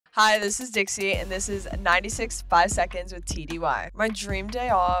Hi, this is Dixie, and this is 96 5 Seconds with TDY. My dream day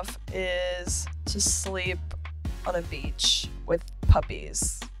off is to sleep on a beach with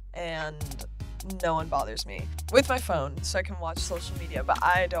puppies, and no one bothers me. With my phone, so I can watch social media, but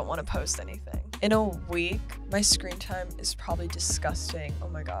I don't want to post anything. In a week, my screen time is probably disgusting. Oh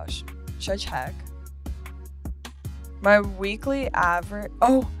my gosh. Should I check? My weekly average.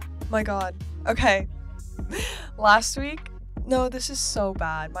 Oh my god. Okay. Last week. No, this is so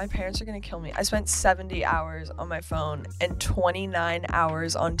bad. My parents are gonna kill me. I spent 70 hours on my phone and 29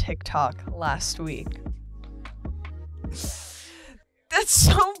 hours on TikTok last week. That's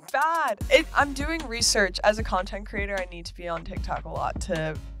so bad. I'm doing research. As a content creator, I need to be on TikTok a lot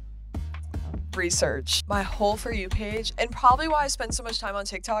to research. My whole For You page, and probably why I spend so much time on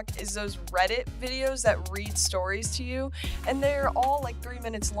TikTok, is those Reddit videos that read stories to you, and they're all like 3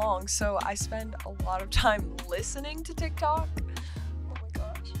 minutes long, so I spend a lot of time listening to TikTok. Oh my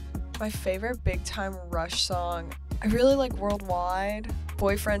gosh. My favorite Big Time Rush song, I really like Worldwide.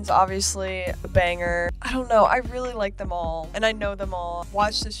 Boyfriend's obviously a banger. I don't know, I really like them all, and I know them all.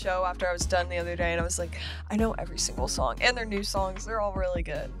 Watched the show after I was done the other day, and I was like, I know every single song, and their new songs, they're all really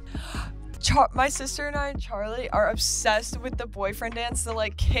good. My sister and I, Charlie, are obsessed with the boyfriend dance, the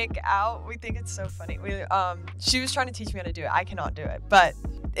like kick out. We think it's so funny. She was trying to teach me how to do it. I cannot do it, but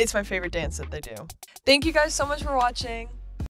it's my favorite dance that they do. Thank you guys so much for watching.